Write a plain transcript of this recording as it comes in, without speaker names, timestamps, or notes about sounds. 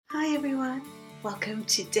everyone, welcome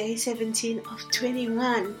to day 17 of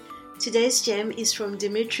 21. Today's gem is from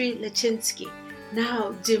Dmitry Lechinsky.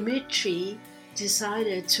 Now, Dmitry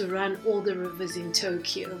decided to run all the rivers in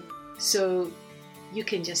Tokyo. So you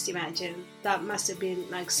can just imagine, that must have been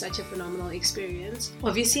like such a phenomenal experience.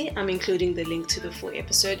 Obviously, I'm including the link to the full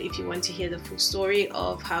episode if you want to hear the full story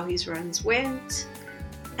of how his runs went.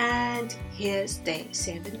 And here's day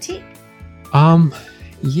 17.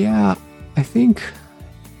 Yeah, I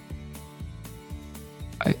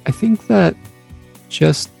think that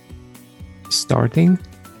just starting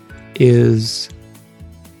is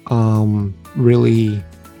really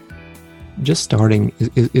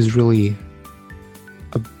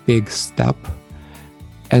a big step,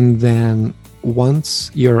 and then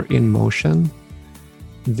once you're in motion,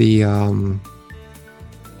 the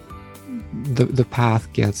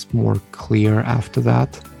path gets more clear after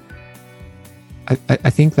that.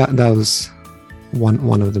 I think that was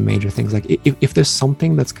one of the major things. Like if there's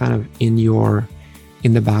something that's kind of in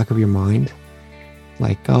the back of your mind,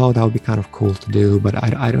 like, oh, that would be kind of cool to do, but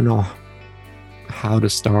I don't know how to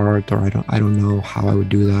start, or I don't know how I would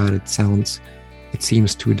do that. It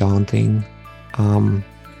seems too daunting.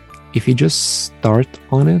 If you just start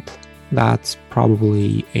on it, that's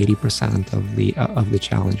probably 80% of the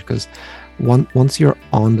challenge, because once you're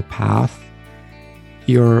on the path,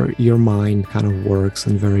 your mind kind of works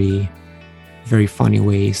in very, very funny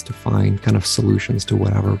ways to find kind of solutions to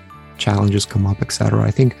whatever challenges come up, etc.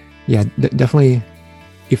 I think, yeah, definitely,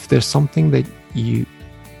 if there's something that you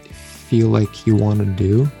feel like you want to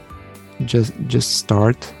do, just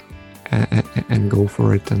start and go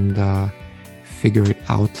for it, and figure it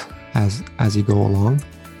out as you go along.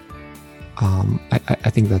 I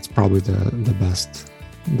think that's probably the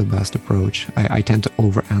best approach. I tend to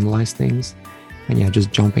overanalyze things, and yeah,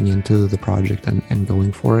 just jumping into the project and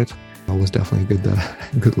going for it was definitely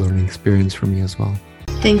a good learning experience for me as well.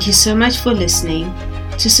 Thank you so much for listening.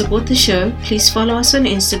 To support the show, please follow us on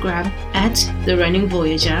Instagram at The Running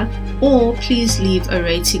Voyager, or please leave a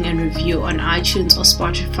rating and review on iTunes or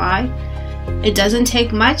Spotify. It doesn't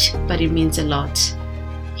take much, but it means a lot.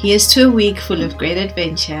 Here's to a week full of great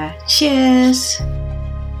adventure. Cheers!